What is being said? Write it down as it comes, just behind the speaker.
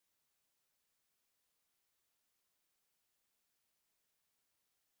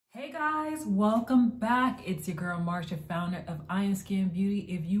Hey guys, welcome back. It's your girl Marsha, founder of Iamskinbeauty.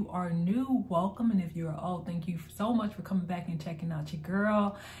 If you are new, welcome, and if you're old, thank you so much for coming back and checking out your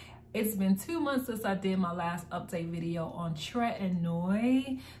girl. It's been 2 months since I did my last update video on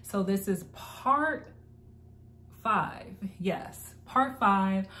Tretinoin. So this is part 5. Yes, part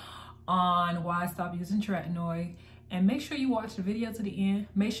 5 on why I stopped using Tretinoin. And make sure you watch the video to the end.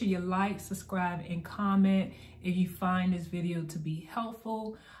 Make sure you like, subscribe, and comment if you find this video to be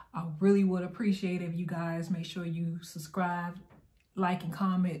helpful. I really would appreciate it if you guys make sure you subscribe, like, and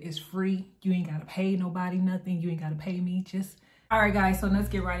comment. It's free. You ain't gotta pay nobody nothing. You ain't gotta pay me. All right, guys, so let's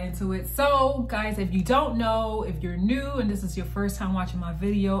get right into it. So, guys, if you don't know, if you're new and this is your first time watching my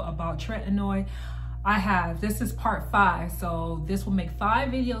video about Tretinoin, this is part 5. So this will make 5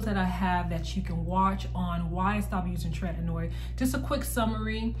 videos that I have that you can watch on why I stopped using Tretinoin. Just a quick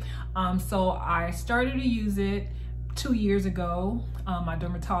summary. So I started to use it 2 years ago. My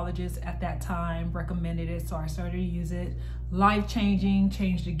dermatologist at that time recommended it, so I started to use it. Life-changing,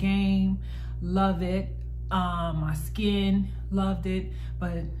 changed the game, love it. My skin, loved it.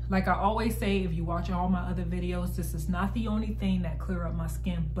 But like I always say, if you watch all my other videos, this is not the only thing that clear up my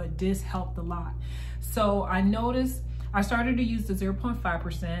skin, but this helped a lot. So I noticed, I started to use the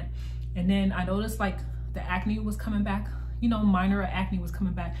 0.5%, and then I noticed like the acne was coming back, you know, minor acne was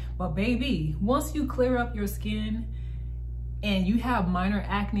coming back. But baby, once you clear up your skin and you have minor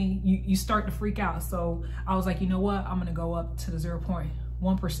acne, you start to freak out. So I was like, you know what, I'm gonna go up to the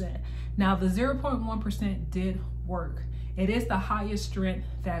 0.1%. Now the 0.1% did work. It is the highest strength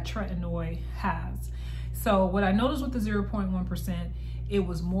that Tretinoin has. So what I noticed with the 0.1%, it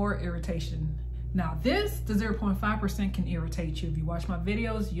was more irritation. Now the 0.5% can irritate you. If you watch my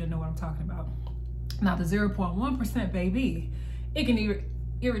videos, you'll know what I'm talking about. Now the 0.1%, baby, it can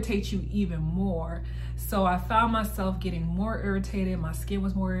irritate you even more. So I found myself getting more irritated. My skin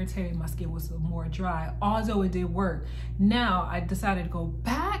was more irritated. My skin was more dry, although it did work. Now I decided to go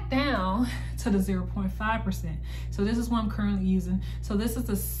back down to the 0.5%. So this is what I'm currently using. So this is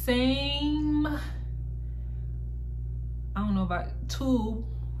the same, I don't know about tube.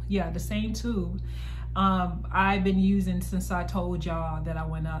 Yeah, the same tube. I've been using since I told y'all that I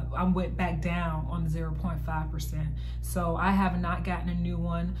went back down on the 0.5%. So I have not gotten a new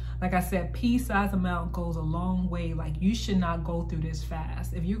one. Like I said, pea-sized amount goes a long way. Like, you should not go through this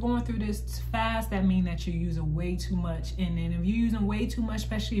fast. If you're going through this fast, that means that you're using way too much. And then if you're using way too much,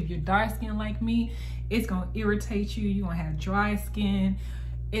 especially if you're dark skinned like me, it's gonna irritate you. You're gonna have dry skin.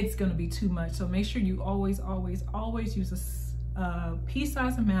 It's gonna be too much. So make sure you always use a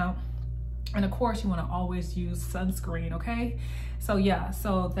pea-sized amount. And of course, you want to always use sunscreen, okay? So yeah,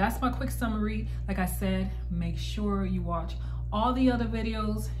 so that's my quick summary. Like I said, make sure you watch all the other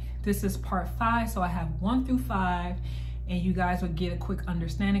videos. This is part 5, so I have 1 through 5, and you guys will get a quick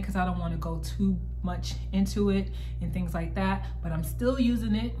understanding because I don't want to go too much into it and things like that, but I'm still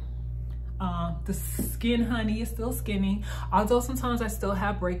using it. The skin honey is still skinny, although sometimes I still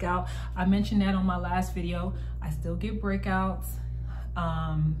have breakout. I mentioned that on my last video. I still get breakouts.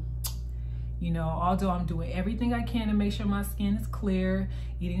 You know, although I'm doing everything I can to make sure my skin is clear,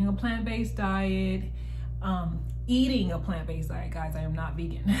 eating a plant-based diet, guys, I am not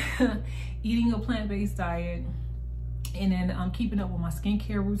vegan. Eating a plant-based diet, and then I'm keeping up with my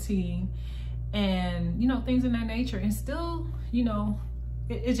skincare routine, and, you know, things in that nature. And still, you know,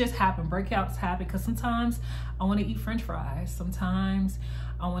 it just happened. Breakouts happen because sometimes I want to eat French fries. Sometimes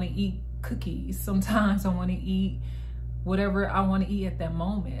I want to eat cookies. Sometimes I want to eat whatever I want to eat at that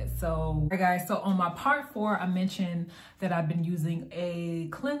moment. So, right, guys, so on my part 4, I mentioned that I've been using a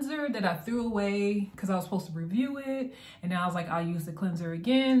cleanser that I threw away because I was supposed to review it, and now I was like, I'll use the cleanser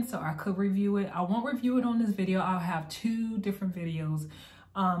again so I could review it. I won't review it on this video. I'll have 2 different videos,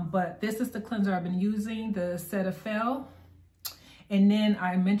 but this is the cleanser I've been using, the Cetaphil. And then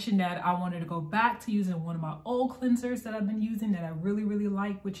I mentioned that I wanted to go back to using one of my old cleansers that I've been using that I really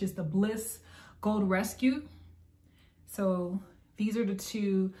like, which is the Bliss Gold Rescue. So these are the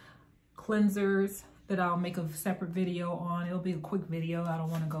 2 cleansers that I'll make a separate video on. It'll be a quick video. I don't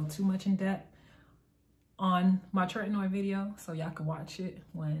want to go too much in depth on my Tretinoin video, so y'all can watch it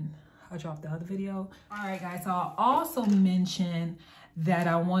when I drop the other video. All right, guys, so I'll also mention that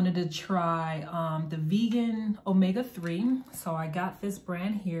I wanted to try the vegan omega-3. So I got this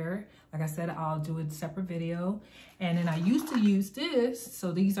brand here. Like I said, I'll do a separate video. And then I used to use this.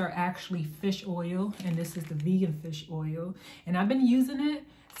 So these are actually fish oil, and this is the vegan fish oil. And I've been using it,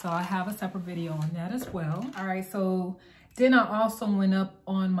 so I have a separate video on that as well. All right, so then I also went up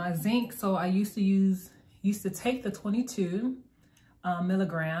on my zinc. So I used to take the 22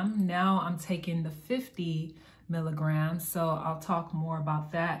 milligram. Now I'm taking the 50 milligrams. So I'll talk more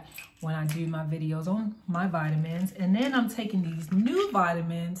about that when I do my videos on my vitamins. And then I'm taking these new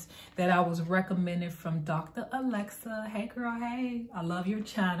vitamins that I was recommended from Dr. Alexa. Hey girl, hey, I love your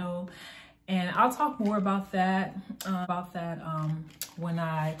channel. And I'll talk more about that, when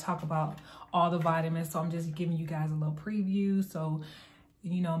I talk about all the vitamins. So I'm just giving you guys a little preview. So,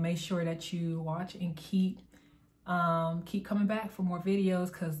 you know, make sure that you watch and keep coming back for more videos,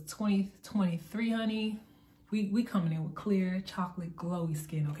 because 2023, honey, we coming in with clear chocolate glowy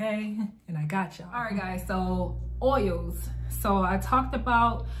skin, okay? And I got y'all. All right, guys, so oils. So I talked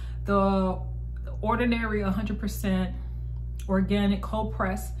about the ordinary 100% organic cold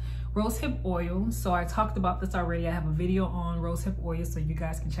pressed rosehip oil. So I talked about this already. I have a video on rosehip oil, so you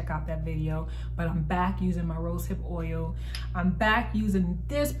guys can check out that video. But I'm back using my rosehip oil. I'm back using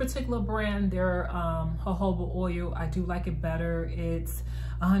this particular brand, their jojoba oil. I do like it better. It's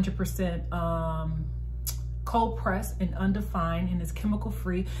 100% cold pressed and undefined, and it's chemical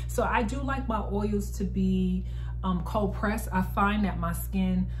free. So I do like my oils to be cold pressed. I find that my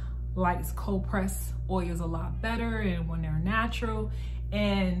skin likes cold pressed oils a lot better, and when they're natural.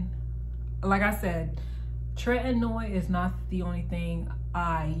 And like I said, Tretinoin is not the only thing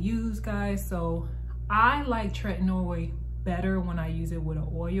I use, guys. So I like Tretinoin better when I use it with an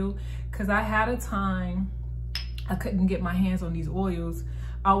oil, because I had a time I couldn't get my hands on these oils.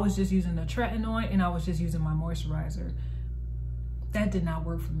 I was just using the Tretinoin and I was just using my moisturizer. That did not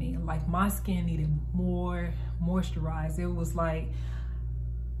work for me. Like, my skin needed more moisturized. It was like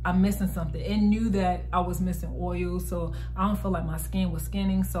I'm missing something. It knew that I was missing oil, so I don't feel like my skin was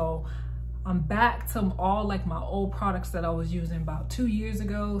skinning. So I'm back to all like my old products that I was using about 2 years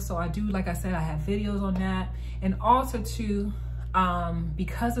ago. So I do, like I said, I have videos on that. And also too,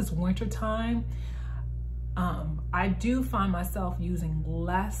 because it's winter time, I do find myself using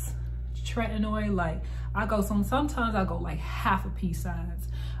less Tretinoin. Like, I go sometimes I go like half a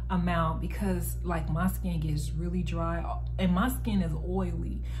pea-sized amount, because like my skin gets really dry and my skin is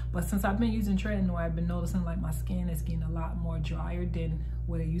oily. But since I've been using Tretinoin, I've been noticing like my skin is getting a lot more drier than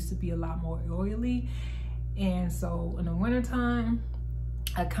what it used to be, a lot more oily. And so in the wintertime,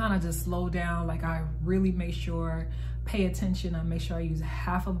 I kind of just slow down. Like, I really make sure, pay attention. I make sure I use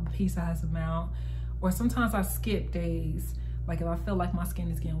half of a pea-sized amount, or sometimes I skip days. Like, if I feel like my skin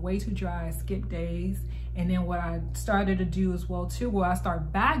is getting way too dry, I skip days. And then what I started to do as well too, what I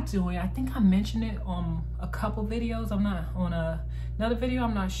start back doing, I think I mentioned it on a couple videos. I'm not on another video,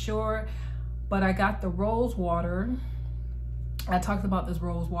 I'm not sure. But I got the rose water. I talked about this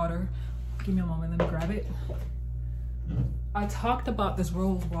rose water. Give me a moment, let me grab it. I talked about this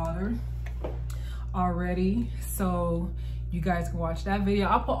rose water already, so you guys can watch that video.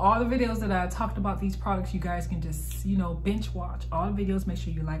 I'll put all the videos that I talked about these products. You guys can just, you know, binge watch all the videos. Make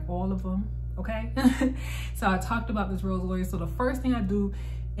sure you like all of them, okay? So I talked about this rose oil. So the first thing I do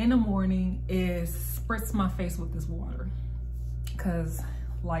in the morning is spritz my face with this water, because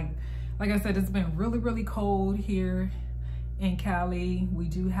like I said, it's been really, really cold here in Cali. We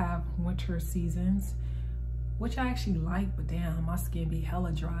do have winter seasons, which I actually like, but damn, my skin be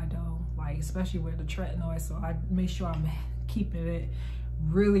hella dry though, like especially with the Tretinoin. So I make sure I'm keeping it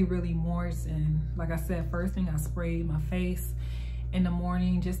really, really moist. And like I said, first thing I spray my face in the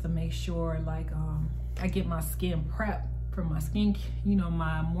morning, just to make sure like I get my skin prepped for my skin, you know,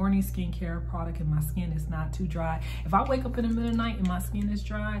 my morning skincare product, and my skin is not too dry. If I wake up in the middle of the night and my skin is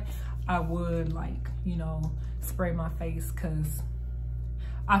dry, I would like, you know, spray my face, because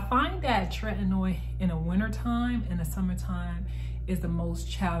I find that Tretinoin in the wintertime and the summertime is the most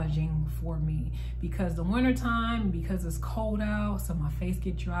challenging for me, because the wintertime, because it's cold out, so my face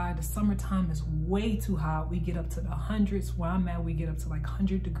get dry. The summertime is way too hot. We get up to the hundreds. Where I'm at, we get up to like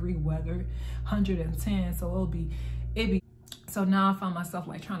 100-degree weather, 110. So it'll be. So now I find myself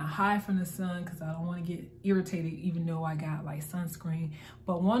like trying to hide from the sun, because I don't want to get irritated, even though I got like sunscreen.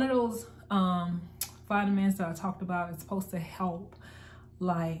 But one of those vitamins that I talked about is supposed to help,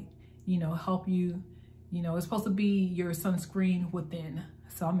 like, you know, help you. You know, it's supposed to be your sunscreen within.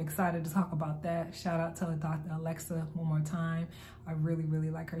 So I'm excited to talk about that. Shout out to Dr. Alexa one more time. I really, really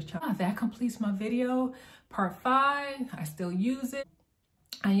like her channel. That completes my video, part 5. I still use it.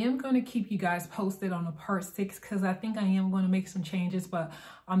 I am going to keep you guys posted on a part 6, because I think I am going to make some changes, but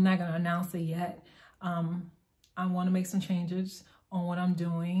I'm not going to announce it yet. I want to make some changes on what I'm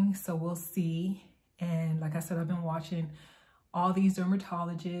doing, so we'll see. And like I said, I've been watching all these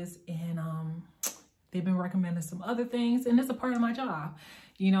dermatologists, and they've been recommending some other things, and it's a part of my job.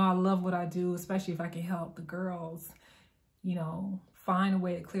 You know, I love what I do, especially if I can help the girls, you know, find a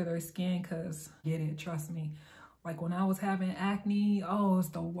way to clear their skin, because get it, trust me. Like when I was having acne, oh, it's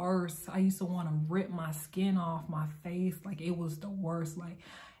the worst. I used to want to rip my skin off my face. Like it was the worst. Like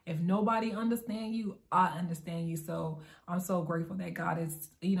if nobody understands you, I understand you. So I'm so grateful that God is,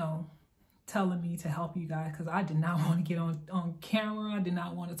 you know, telling me to help you guys, because I did not want to get on camera. I did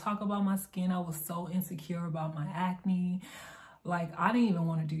not want to talk about my skin. I was so insecure about my acne. Like I didn't even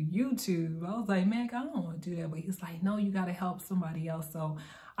want to do YouTube. I was like, man, I don't want to do that. But he's like, no, you got to help somebody else. So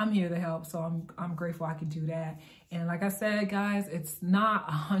I'm here to help. So I'm grateful I can do that. And like I said, guys, it's not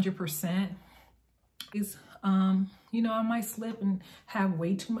 100%. It's, you know, I might slip and have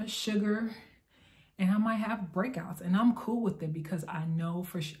way too much sugar, and I might have breakouts, and I'm cool with it because I know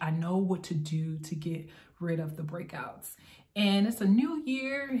I know what to do to get rid of the breakouts. And it's a new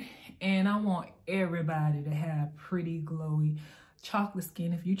year, and I want everybody to have pretty glowy chocolate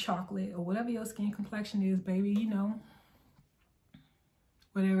skin. If you chocolate or whatever your skin complexion is, baby, you know,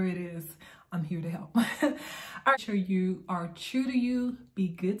 whatever it is, I'm here to help. Make sure you are true to you, be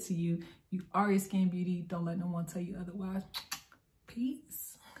good to you. You are your skin beauty. Don't let no one tell you otherwise. Peace.